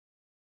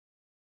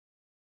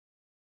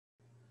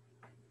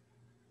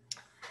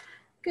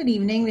Good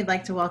evening. We'd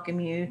like to welcome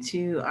you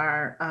to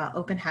our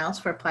open house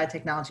for Applied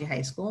Technology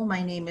High School.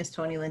 My name is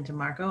Tony Lynn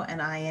DeMarco,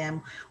 and I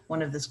am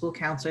one of the school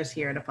counselors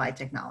here at Applied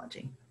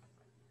Technology.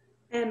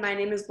 And my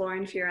name is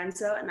Lauren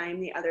Fiorenzo, and I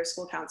am the other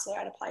school counselor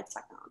at Applied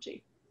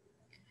Technology.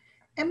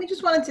 And we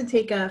just wanted to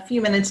take a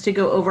few minutes to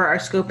go over our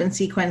scope and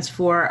sequence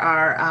for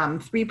our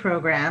 3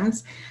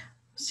 programs.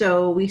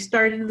 So we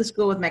started the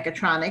school with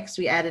mechatronics.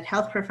 We added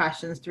health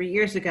professions 3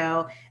 years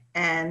ago,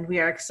 and we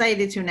are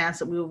excited to announce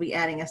that we will be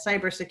adding a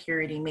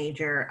cybersecurity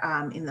major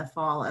in the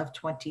fall of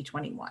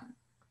 2021.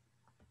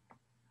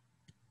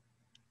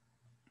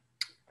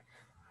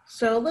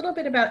 So a little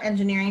bit about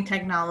engineering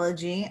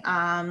technology.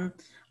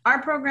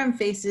 Our program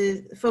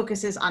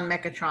focuses on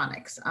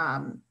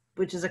mechatronics,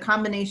 which is a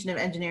combination of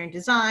engineering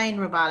design,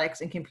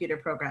 robotics, and computer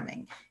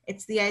programming.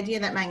 It's the idea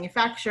that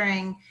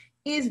manufacturing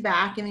is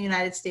back in the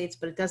United States,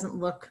 but it doesn't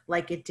look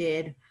like it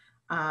did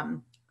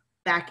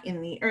back in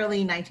the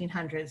early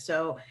 1900s.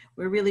 So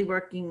we're really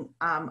working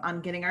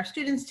on getting our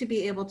students to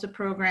be able to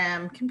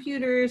program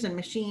computers and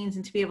machines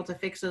and to be able to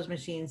fix those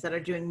machines that are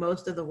doing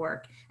most of the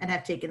work and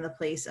have taken the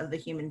place of the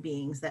human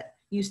beings that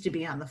used to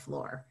be on the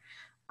floor.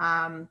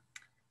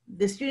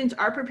 The students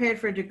are prepared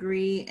for a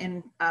degree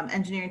in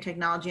engineering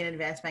technology and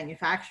advanced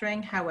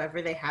manufacturing.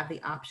 However, they have the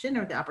option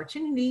or the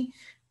opportunity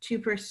to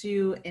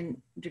pursue a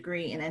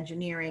degree in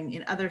engineering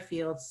in other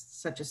fields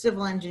such as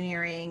civil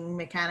engineering,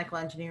 mechanical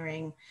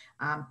engineering,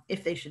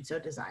 if they should so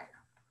desire.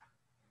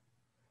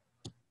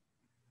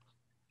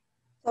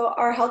 So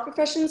our health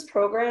professions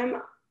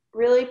program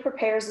really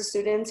prepares the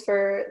students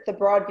for the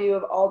broad view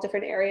of all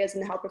different areas in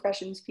the health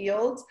professions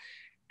fields.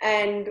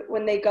 And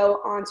when they go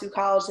on to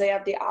college, they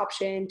have the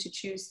option to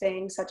choose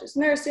things such as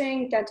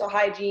nursing, dental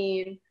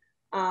hygiene,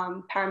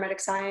 paramedic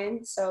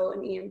science, so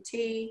an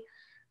EMT.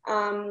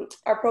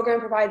 Our program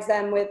provides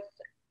them with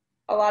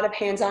a lot of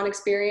hands-on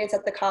experience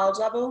at the college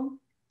level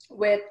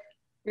with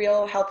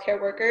real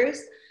healthcare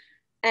workers,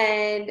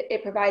 and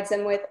it provides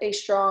them with a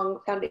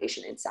strong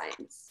foundation in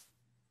science.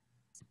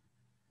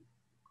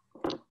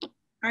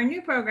 Our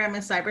new program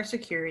is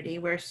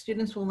cybersecurity, where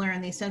students will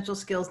learn the essential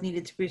skills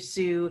needed to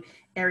pursue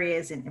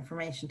areas in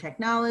information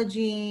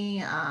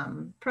technology,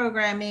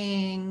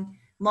 programming,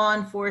 law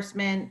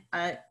enforcement,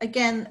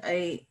 again,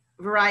 a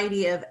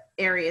variety of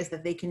areas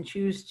that they can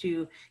choose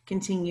to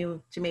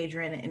continue to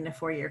major in a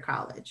 4-year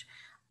college.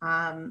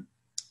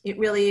 It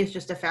really is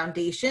just a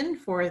foundation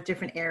for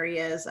different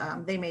areas.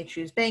 They may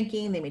choose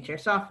banking, they may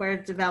choose software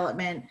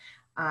development,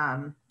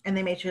 and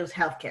they may choose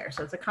healthcare.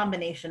 So it's a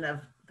combination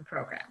of the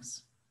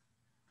programs.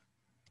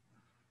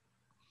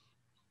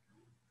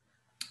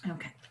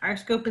 Okay, our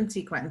scope and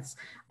sequence.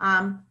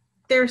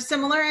 They're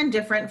similar and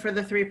different for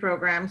the 3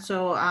 programs.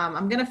 So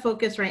I'm going to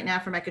focus right now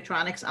for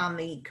mechatronics on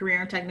the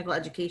career and technical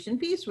education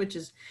piece, which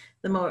is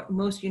the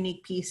most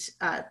unique piece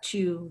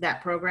to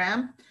that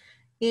program.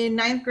 In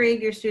 9th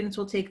grade, your students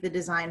will take the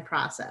design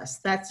process.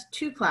 That's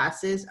 2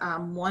 classes.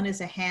 One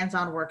is a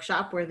hands-on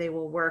workshop where they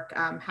will work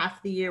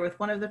half the year with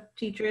one of the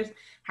teachers,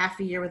 half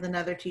the year with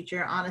another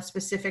teacher on a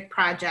specific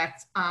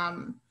project,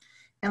 and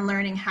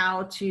learning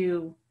how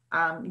to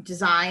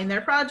design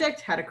their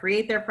project, how to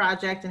create their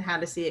project, and how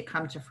to see it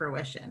come to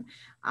fruition.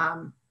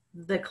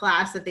 The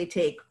class that they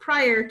take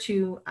prior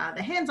to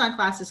the hands-on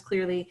class is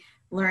clearly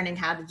learning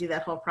how to do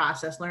that whole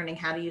process, learning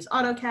how to use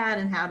AutoCAD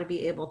and how to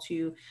be able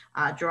to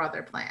draw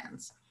their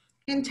plans.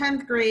 In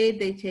 10th grade,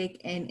 they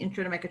take an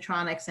intro to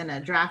mechatronics and a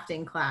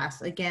drafting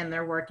class. Again,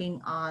 they're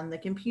working on the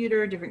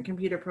computer, different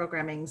computer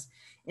programmings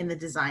in the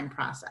design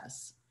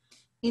process.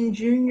 In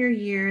junior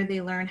year, they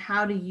learn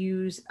how to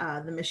use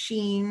the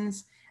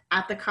machines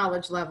at the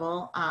college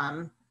level,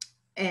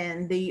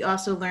 and they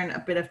also learn a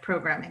bit of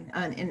programming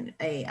in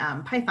a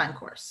Python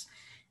course.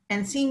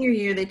 And senior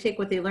year, they take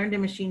what they learned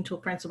in machine tool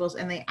principles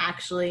and they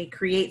actually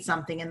create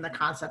something in the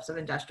concepts of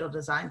industrial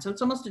design. So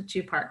it's almost a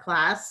 2-part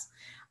class,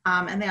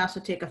 and they also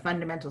take a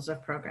fundamentals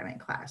of programming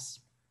class.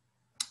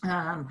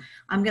 I'm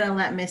gonna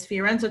let Ms.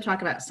 Fiorenzo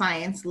talk about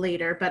science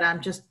later, but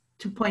just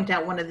to point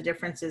out one of the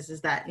differences is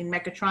that in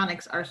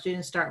mechatronics, our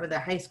students start with a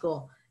high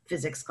school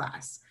physics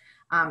class.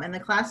 And the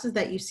classes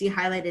that you see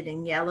highlighted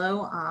in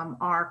yellow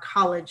are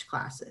college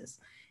classes.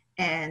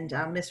 And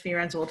Ms.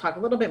 Fiorenzo will talk a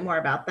little bit more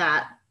about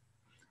that.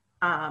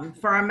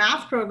 For our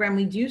math program,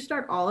 we do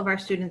start all of our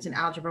students in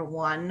Algebra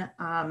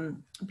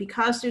 1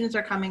 because students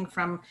are coming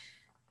from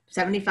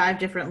 75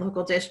 different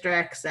local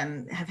districts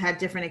and have had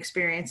different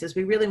experiences.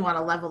 We really want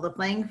to level the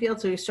playing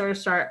field. So we sort of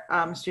start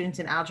students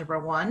in Algebra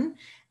 1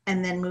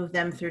 and then move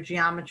them through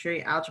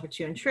geometry, Algebra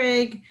 2, and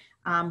trig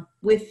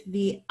with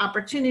the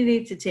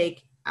opportunity to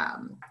take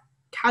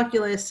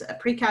calculus,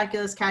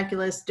 pre-calculus,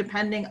 calculus,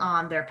 depending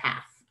on their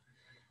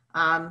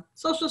path.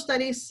 Social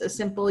studies, a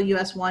simple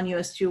US 1,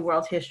 US 2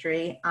 world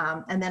history.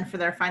 And then for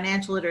their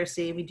financial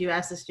literacy, we do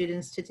ask the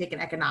students to take an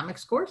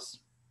economics course.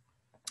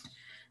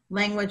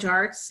 Language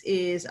arts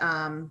is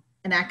an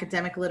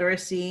academic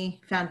literacy,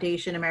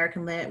 foundation,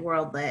 American Lit,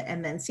 World Lit.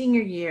 And then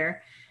senior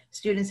year,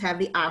 students have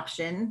the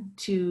option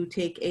to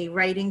take a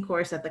writing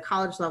course at the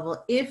college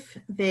level if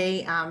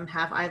they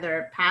have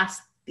either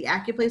passed the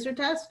ACCUPLACER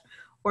test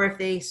or if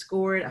they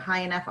scored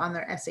high enough on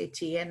their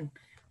SAT. And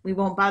we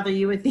won't bother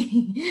you with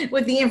the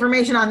with the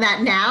information on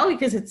that now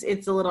because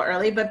it's a little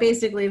early, but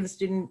basically if the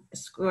student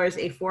scores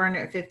a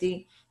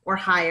 450 or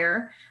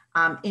higher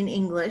in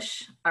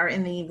English or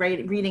in the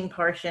reading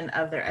portion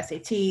of their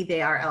SAT,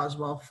 they are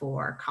eligible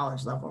for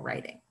college level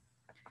writing.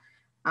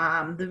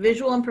 The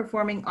visual and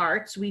performing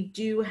arts, we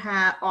do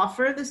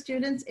offer the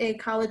students a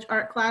college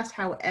art class.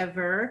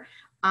 However,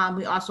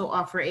 we also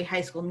offer a high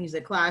school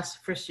music class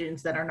for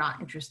students that are not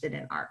interested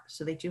in art.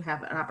 So they do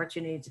have an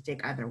opportunity to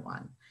take either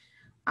one.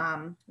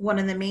 One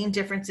of the main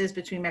differences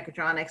between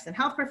mechatronics and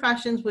health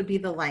professions would be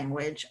the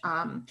language.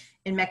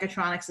 In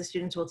mechatronics, the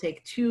students will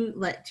take 2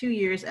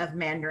 years of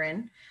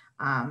Mandarin.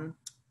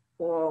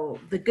 Well,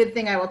 the good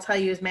thing I will tell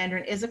you is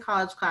Mandarin is a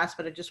college class,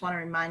 but I just want to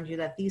remind you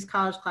that these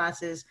college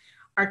classes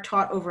are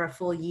taught over a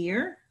full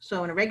year.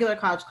 So in a regular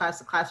college class,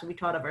 the class will be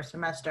taught over a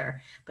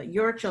semester, but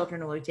your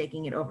children will be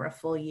taking it over a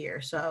full year.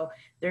 So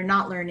they're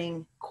not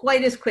learning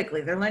quite as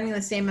quickly. They're learning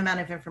the same amount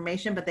of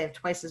information, but they have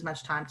twice as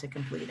much time to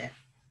complete it.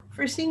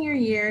 For senior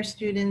year,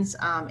 students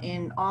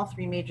in all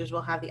 3 majors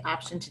will have the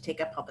option to take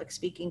a public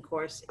speaking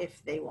course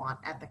if they want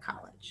at the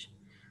college.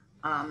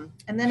 And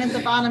then at the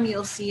bottom,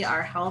 you'll see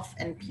our health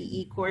and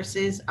PE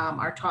courses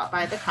are taught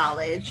by the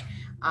college.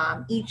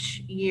 Each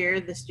year,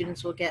 the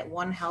students will get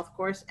 1 health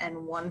course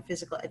and 1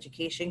 physical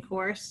education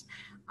course.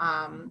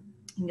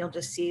 And you'll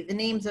just see the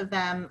names of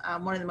them.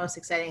 One of the most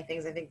exciting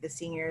things I think the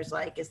seniors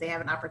like is they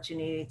have an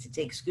opportunity to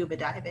take scuba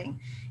diving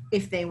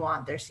if they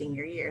want their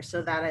senior year.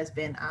 So that has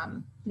been,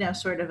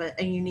 sort of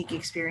a unique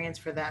experience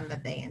for them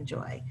that they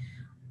enjoy.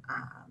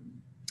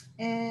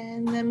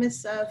 And then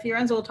Ms.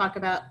 Fiorenza will talk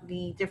about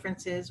the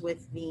differences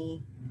with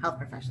the health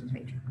professions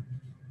major.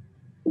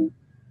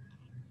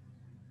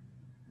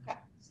 Okay,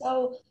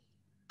 so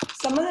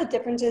some of the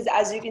differences,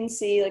 as you can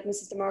see, like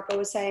Mrs. DeMarco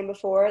was saying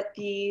before,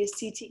 the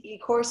CTE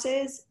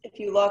courses, if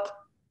you look,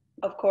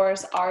 of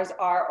course, ours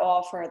are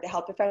all for the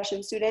health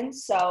profession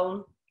students.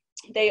 So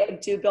they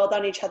do build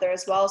on each other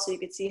as well. So you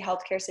could see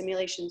healthcare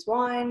simulations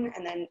 1,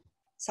 and then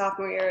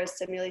sophomore year is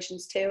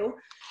simulations 2.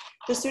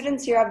 The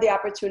students here have the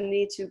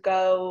opportunity to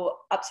go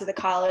up to the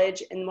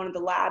college in one of the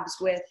labs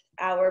with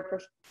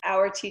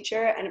our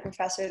teacher and a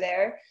professor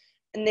there,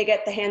 and they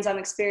get the hands-on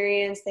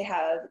experience. They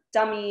have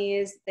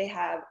dummies, they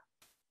have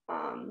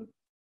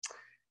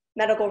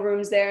medical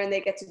rooms there, and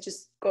they get to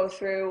just go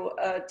through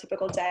a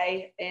typical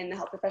day in the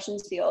health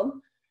professions field.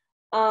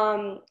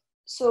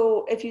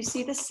 So if you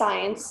see the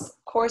science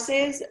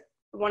courses,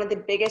 one of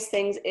the biggest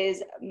things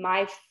is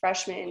my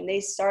freshmen, they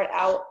start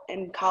out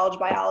in college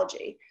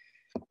biology.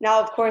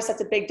 Now, of course,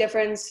 that's a big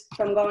difference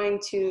from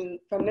going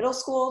from middle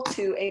school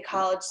to a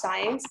college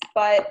science.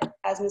 But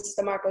as Mrs.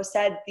 DeMarco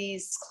said,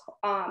 these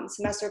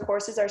semester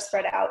courses are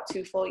spread out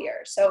to full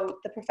year. So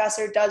the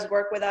professor does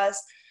work with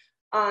us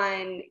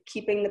on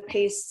keeping the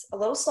pace a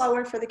little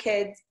slower for the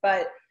kids,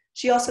 but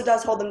she also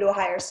does hold them to a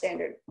higher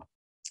standard.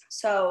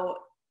 So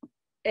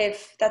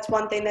if that's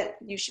one thing that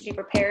you should be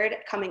prepared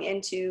coming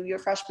into your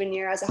freshman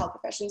year as a health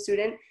profession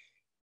student,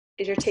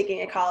 is you're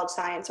taking a college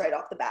science right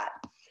off the bat.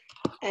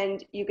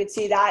 And you could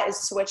see that is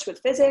switched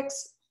with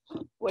physics,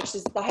 which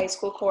is the high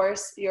school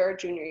course, your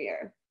junior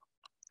year.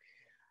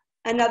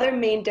 Another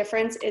main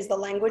difference is the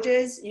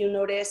languages. You'll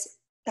notice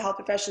the health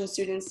profession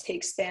students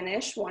take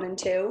Spanish 1 and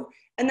 2,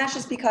 and that's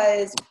just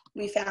because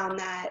we found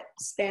that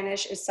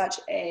Spanish is such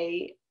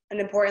an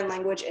important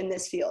language in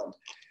this field.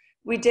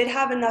 We did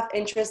have enough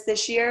interest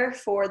this year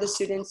for the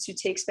students to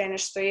take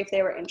Spanish 3 if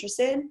they were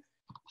interested,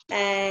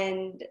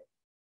 and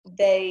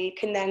they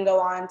can then go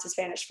on to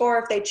Spanish 4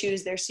 if they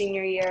choose their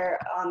senior year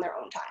on their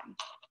own time.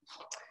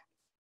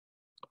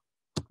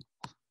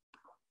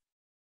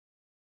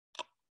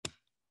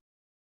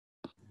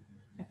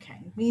 Okay,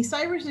 the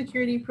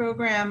cybersecurity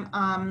program,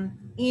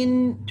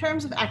 in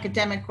terms of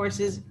academic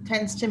courses,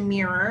 tends to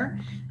mirror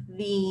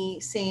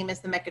the same as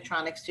the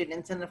mechatronics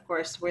students. And of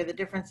course, where the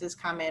differences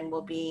come in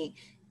will be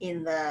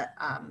in the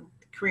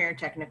career and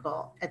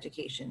technical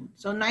education.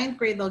 So 9th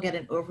grade, they'll get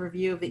an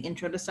overview of the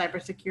intro to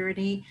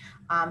cybersecurity.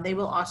 They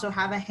will also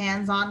have a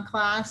hands-on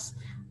class.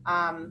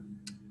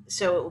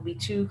 So it will be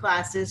 2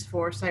 classes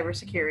for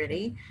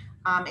cybersecurity.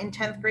 In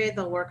 10th grade,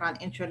 they'll work on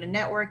intro to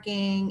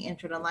networking,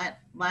 intro to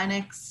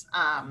Linux,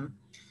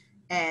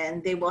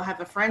 and they will have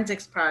a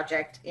forensics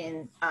project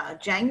in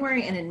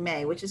January and in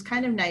May, which is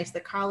kind of nice. The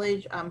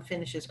college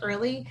finishes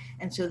early,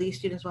 and so these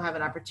students will have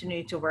an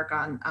opportunity to work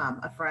on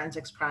a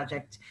forensics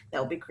project that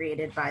will be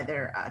created by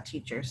their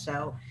teacher.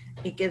 So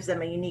it gives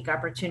them a unique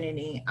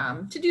opportunity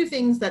to do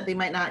things that they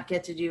might not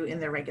get to do in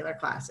their regular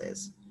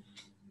classes.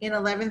 In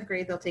 11th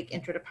grade, they'll take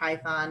Intro to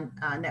Python,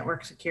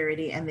 network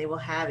security, and they will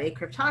have a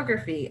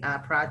cryptography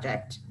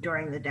project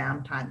during the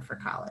downtime for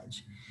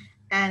college.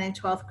 And in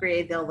 12th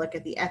grade, they'll look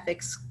at the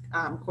ethics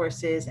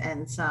courses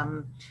and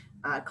some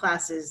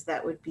classes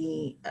that would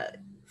be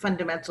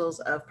fundamentals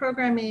of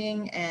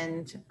programming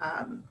and,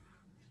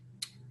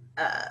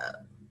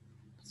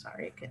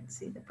 sorry, I couldn't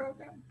see the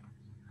program.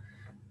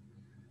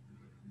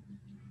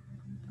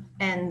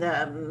 And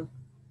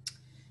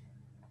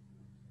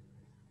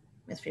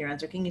Ms.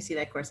 Fiorenzo, can you see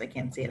that course? I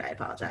can't see it. I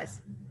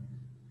apologize.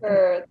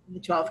 For In the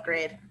 12th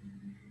grade.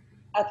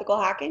 ethical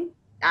hacking?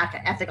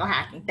 Okay, ethical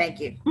hacking.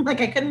 Thank you.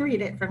 Like I couldn't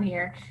read it from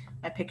here.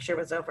 My picture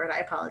was over it. I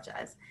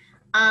apologize.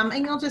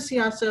 And you'll just see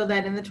also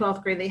that in the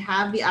 12th grade, they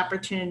have the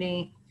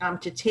opportunity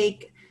to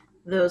take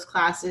those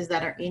classes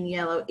that are in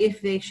yellow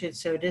if they should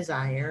so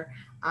desire,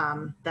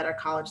 that are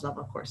college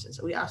level courses.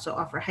 We also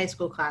offer high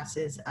school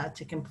classes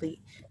to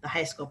complete the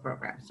high school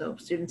program. So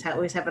students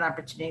always have an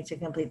opportunity to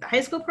complete the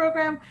high school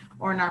program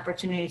or an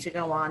opportunity to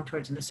go on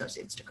towards an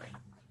associate's degree.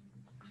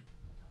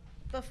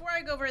 Before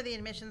I go over the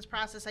admissions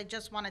process, I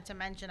just wanted to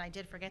mention, I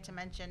did forget to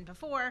mention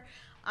before,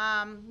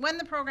 when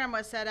the program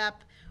was set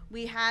up,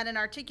 we had an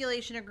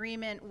articulation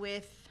agreement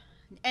with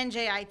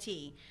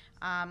NJIT.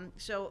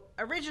 So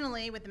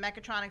originally with the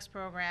mechatronics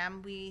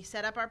program, we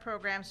set up our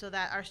program so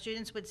that our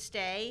students would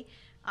stay,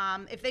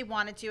 if they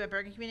wanted to, at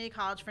Bergen Community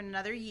College for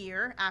another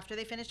year after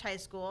they finished high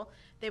school.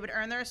 They would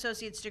earn their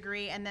associate's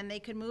degree, and then they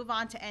could move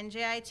on to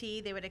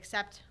NJIT. They would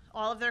accept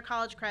all of their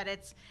college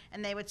credits,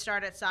 and they would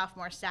start at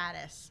sophomore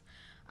status.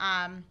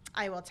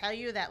 I will tell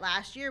you that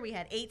last year we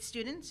had 8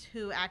 students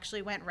who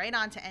actually went right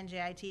on to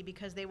NJIT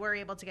because they were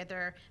able to get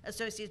their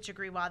associate's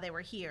degree while they were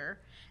here.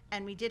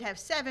 And we did have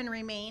 7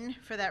 remain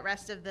for that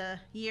rest of the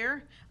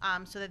year,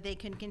 so that they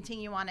can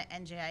continue on at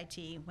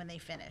NJIT when they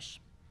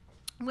finish.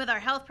 With our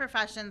health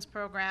professions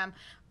program,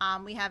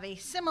 we have a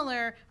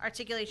similar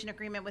articulation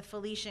agreement with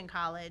Felician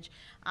College.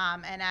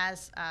 And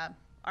as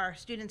our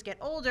students get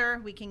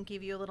older, we can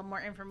give you a little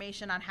more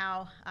information on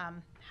how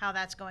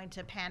that's going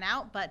to pan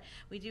out, but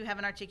we do have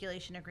an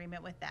articulation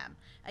agreement with them.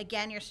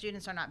 Again, your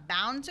students are not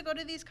bound to go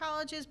to these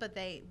colleges, but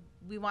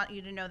we want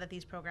you to know that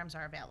these programs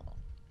are available.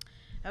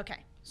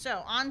 Okay,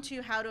 so on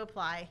to how to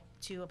apply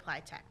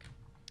Tech.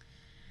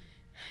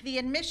 The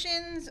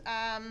admissions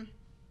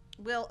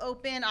will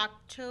open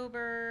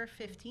October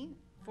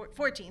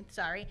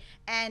 14th,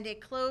 and it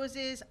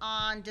closes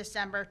on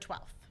December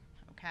 12th,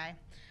 okay?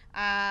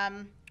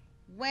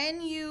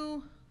 When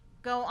you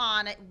go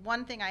on,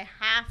 one thing I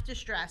have to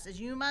stress is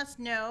you must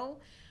know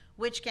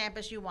which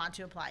campus you want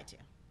to apply to.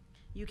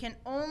 You can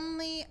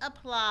only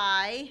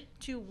apply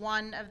to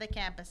one of the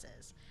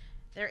campuses.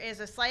 There is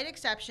a slight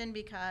exception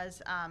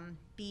because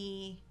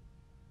the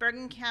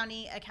Bergen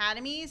County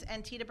Academies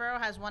and Teterboro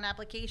has one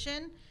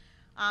application,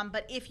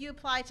 but if you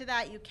apply to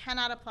that, you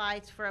cannot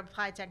apply for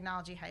Applied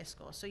Technology High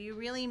School. So you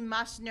really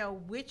must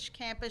know which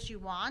campus you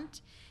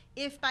want.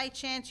 If by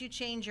chance you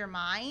change your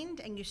mind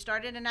and you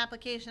started an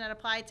application at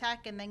Applied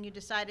Tech and then you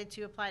decided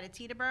to apply to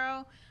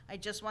Teterboro, I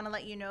just want to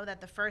let you know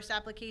that the first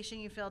application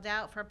you filled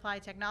out for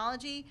Applied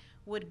Technology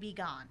would be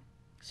gone.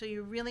 So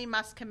you really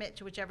must commit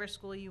to whichever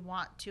school you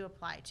want to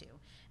apply to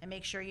and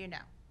make sure you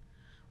know.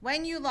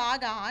 When you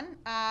log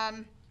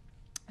on,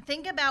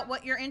 think about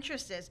what your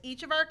interest is.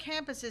 Each of our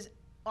campuses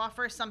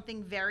offers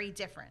something very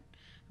different.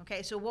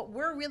 Okay, so what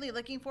we're really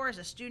looking for is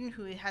a student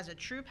who has a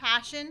true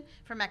passion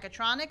for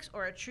mechatronics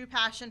or a true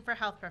passion for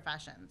health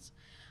professions.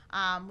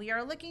 We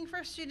are looking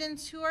for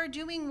students who are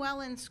doing well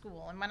in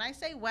school. And when I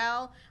say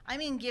well, I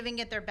mean giving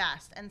it their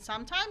best. And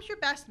sometimes your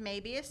best may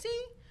be a C.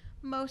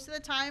 Most of the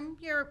time,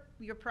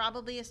 you're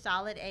probably a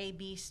solid A,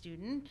 B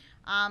student.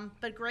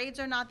 But grades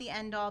are not the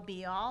end-all,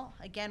 be-all.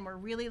 Again, we're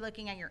really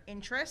looking at your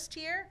interest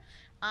here.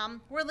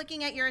 We're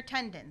looking at your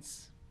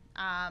attendance.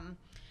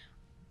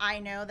 I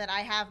know that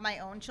I have my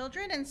own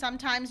children, and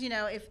sometimes,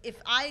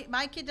 if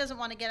my kid doesn't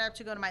want to get up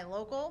to go to my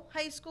local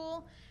high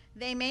school,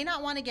 they may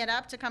not want to get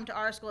up to come to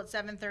our school at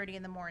 7:30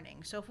 in the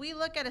morning. So if we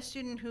look at a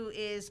student who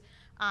is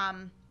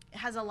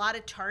has a lot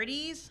of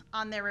tardies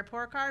on their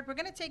report card, we're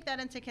going to take that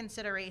into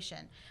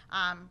consideration.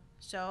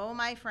 So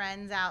my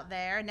friends out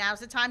there, now's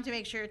the time to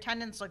make sure your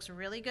attendance looks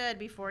really good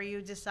before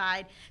you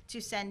decide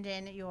to send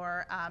in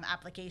your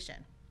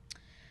application.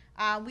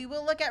 We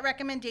will look at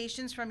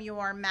recommendations from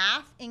your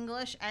math,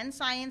 English, and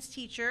science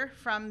teacher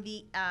from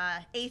the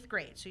 8th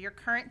grade, so your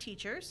current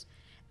teachers.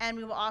 And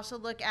we will also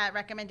look at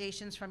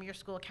recommendations from your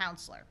school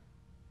counselor.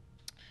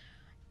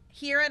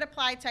 Here at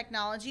Applied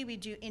Technology, we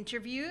do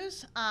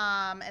interviews,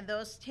 and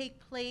those take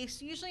place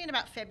usually in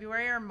about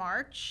February or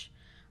March.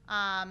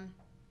 And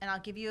I'll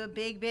give you a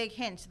big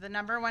hint. The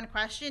number one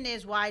question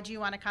is, why do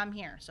you want to come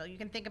here? So you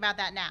can think about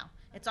that now.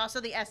 It's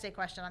also the essay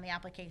question on the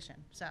application.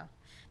 So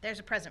there's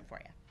a present for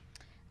you.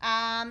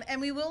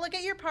 And we will look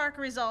at your PARCC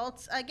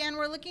results. Again,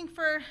 we're looking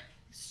for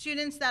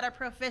students that are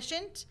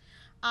proficient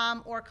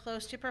or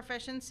close to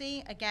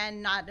proficiency.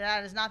 Again,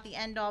 that is not the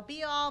end-all,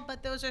 be-all,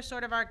 but those are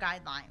sort of our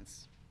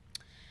guidelines.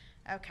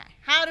 Okay,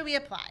 how do we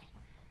apply?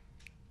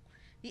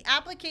 The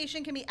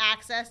application can be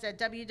accessed at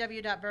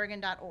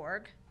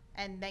www.bergen.org,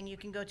 and then you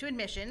can go to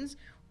admissions,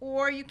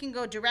 or you can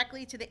go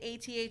directly to the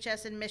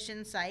ATHS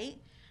admission site.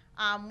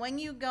 When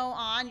you go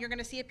on, you're going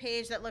to see a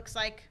page that looks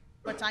like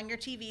what's on your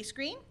TV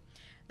screen.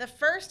 The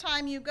first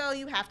time you go,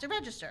 you have to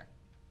register.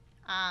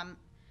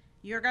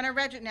 You're going to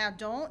register. Now,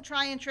 don't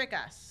try and trick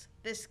us.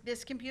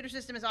 This computer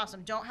system is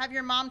awesome. Don't have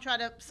your mom try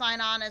to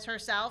sign on as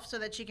herself so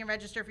that she can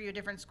register for your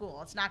different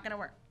school. It's not going to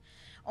work.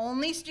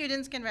 Only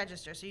students can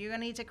register. So you're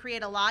going to need to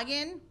create a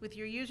login with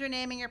your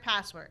username and your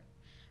password.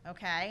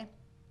 Okay?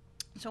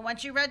 So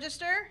once you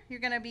register, you're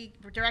going to be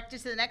directed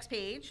to the next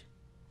page,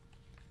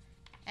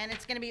 and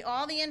it's going to be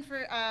all the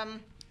info.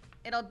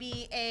 It'll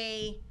be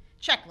a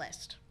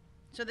checklist.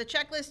 So the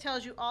checklist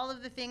tells you all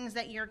of the things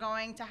that you're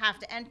going to have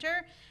to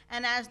enter,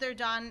 and as they're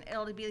done,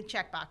 it'll be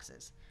check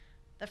boxes.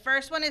 The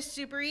first one is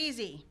super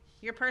easy.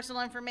 Your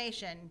personal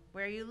information,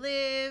 where you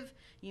live,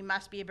 you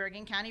must be a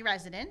Bergen County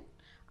resident.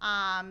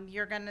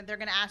 They're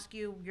gonna ask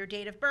you your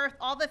date of birth,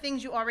 all the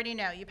things you already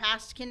know. You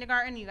passed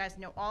kindergarten, you guys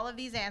know all of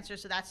these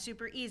answers, so that's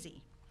super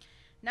easy.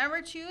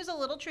 Number 2 is a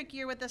little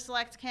trickier with the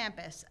select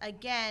campus.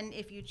 Again,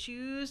 if you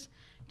choose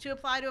to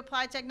apply to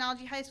Applied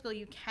Technology High School,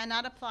 you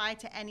cannot apply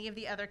to any of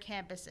the other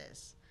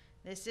campuses.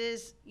 This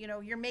is,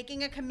 you're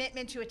making a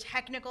commitment to a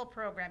technical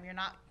program. You're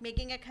not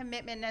making a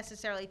commitment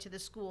necessarily to the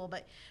school,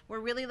 but we're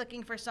really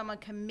looking for someone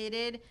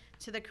committed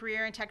to the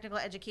career and technical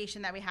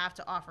education that we have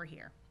to offer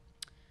here.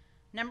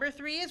 Number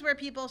 3 is where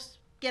people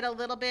get a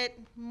little bit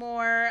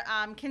more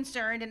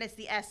concerned, and it's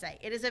the essay.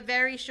 It is a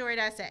very short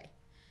essay.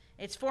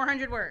 It's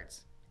 400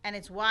 words, and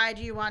it's why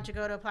do you want to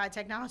go to Applied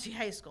Technology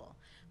High School?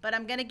 But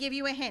I'm going to give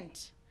you a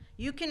hint.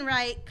 You can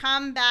write,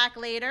 come back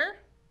later,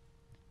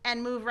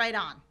 and move right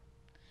on.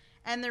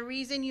 And the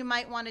reason you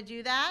might want to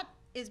do that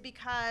is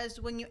because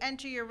when you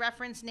enter your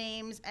reference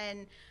names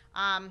and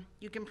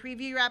you can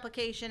preview your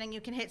application and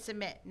you can hit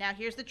submit. Now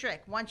here's the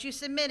trick. Once you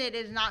submit it,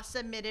 it is not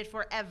submitted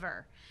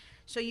forever.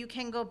 So you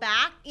can go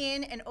back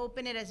in and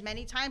open it as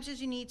many times as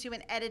you need to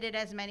and edit it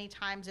as many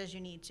times as you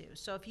need to.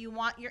 So if you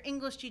want your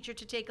English teacher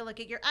to take a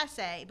look at your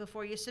essay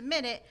before you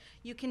submit it,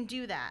 you can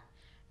do that.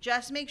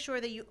 Just make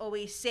sure that you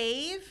always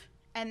save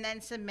and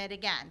then submit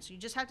again. So you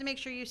just have to make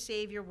sure you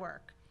save your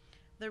work.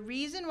 The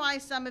reason why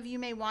some of you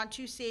may want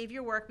to save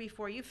your work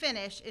before you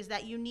finish is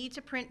that you need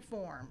to print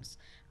forms.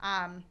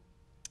 And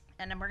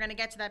then we're going to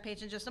get to that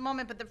page in just a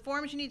moment, but the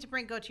forms you need to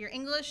print go to your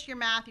English, your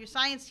math, your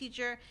science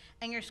teacher,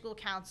 and your school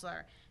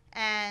counselor.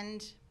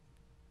 And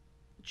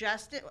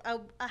just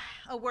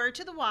a word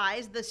to the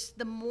wise,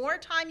 the more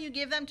time you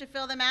give them to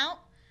fill them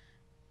out,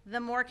 the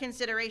more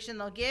consideration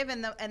they'll give,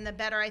 and the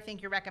better I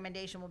think your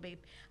recommendation will be.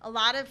 A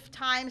lot of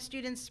times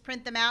students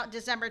print them out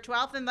December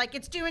 12th and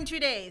it's due in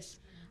 2 days.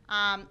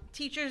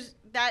 Teachers,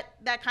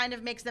 that kind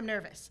of makes them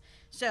nervous.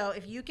 So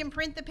if you can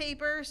print the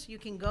papers, you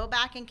can go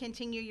back and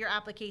continue your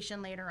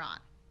application later on.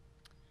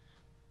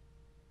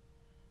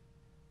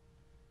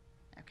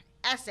 Okay,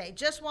 essay.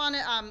 Just want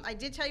to, I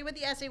did tell you what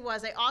the essay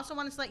was. I also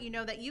wanted to let you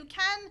know that you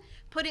can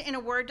put it in a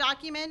Word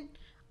document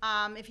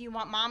if you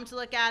want mom to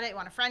look at it, you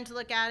want a friend to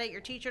look at it,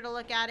 your teacher to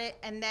look at it,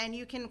 and then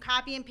you can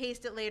copy and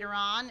paste it later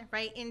on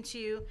right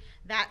into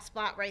that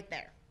spot right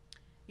there.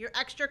 Your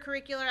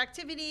extracurricular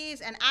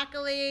activities and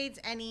accolades,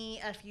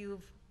 if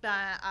you've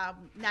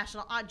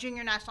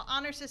Junior National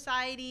Honor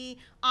Society,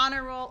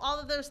 honor roll, all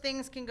of those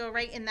things can go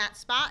right in that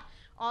spot.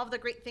 All of the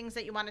great things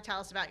that you want to tell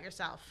us about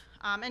yourself.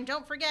 And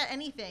don't forget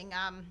anything,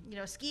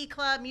 ski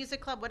club, music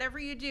club, whatever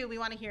you do, we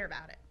want to hear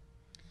about it.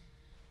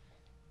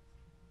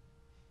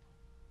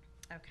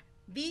 Okay.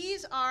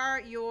 These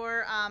are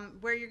your,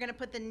 where you're going to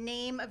put the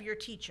name of your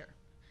teacher.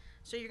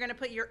 So you're going to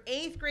put your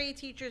 8th grade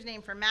teacher's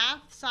name for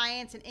math,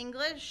 science, and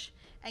English,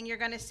 and you're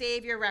going to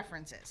save your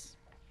references.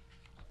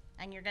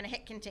 And you're going to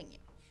hit continue.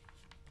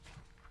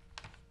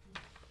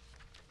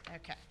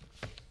 Okay.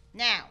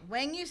 Now,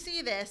 when you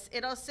see this,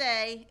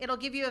 it'll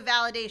give you a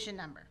validation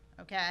number,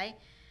 okay?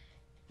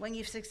 When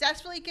you've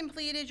successfully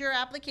completed your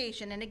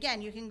application, and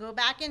again, you can go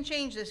back and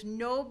change this.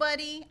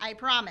 Nobody, I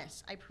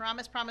promise,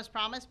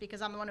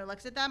 because I'm the one who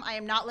looks at them, I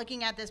am not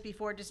looking at this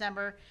before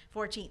December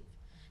 14th.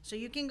 So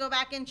you can go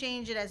back and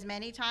change it as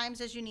many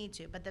times as you need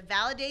to. But the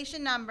validation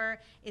number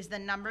is the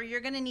number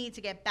you're going to need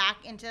to get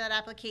back into that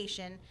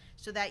application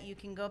so that you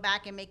can go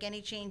back and make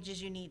any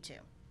changes you need to.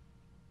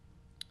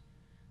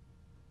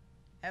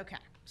 Okay,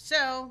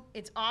 so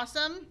it's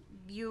awesome.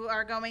 You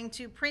are going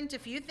to print a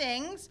few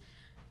things.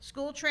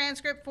 School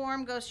transcript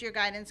form goes to your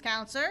guidance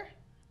counselor.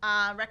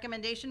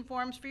 Recommendation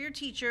forms for your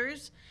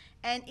teachers.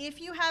 And if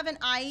you have an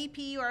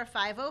IEP or a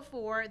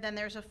 504, then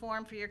there's a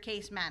form for your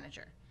case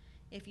manager.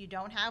 If you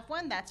don't have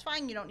one, that's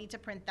fine. You don't need to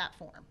print that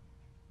form.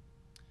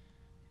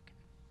 Okay.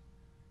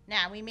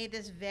 Now, we made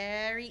this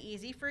very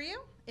easy for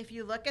you. If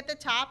you look at the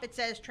top, it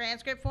says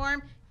transcript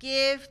form,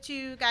 give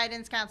to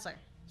guidance counselor.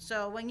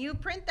 So when you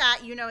print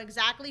that, you know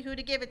exactly who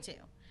to give it to.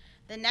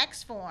 The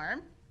next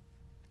form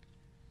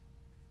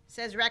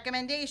says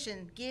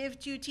recommendation, give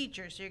to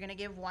teachers. So you're going to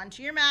give one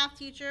to your math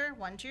teacher,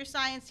 one to your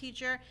science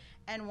teacher,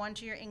 and one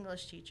to your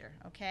English teacher,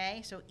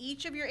 okay? So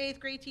each of your 8th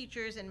grade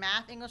teachers in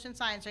math, English, and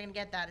science are going to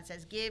get that. It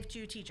says give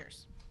to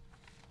teachers.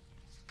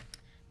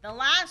 The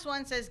last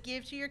one says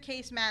give to your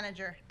case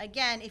manager.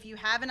 Again, if you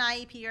have an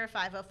IEP or a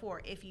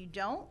 504. If you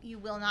don't, you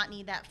will not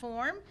need that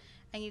form,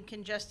 and you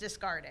can just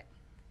discard it.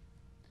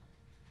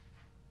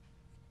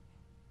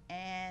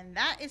 And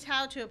that is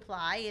how to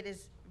apply. It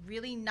is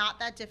really not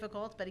that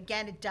difficult, but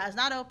again, it does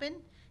not open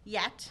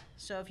yet.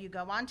 So if you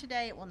go on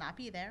today, it will not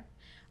be there.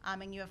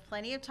 And you have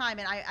plenty of time.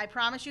 And I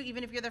promise you,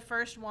 even if you're the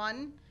first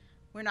one,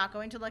 we're not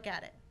going to look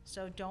at it.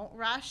 So don't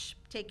rush,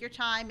 take your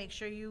time, make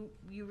sure you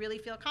really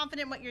feel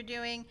confident in what you're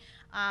doing,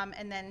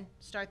 and then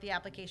start the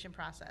application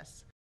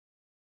process.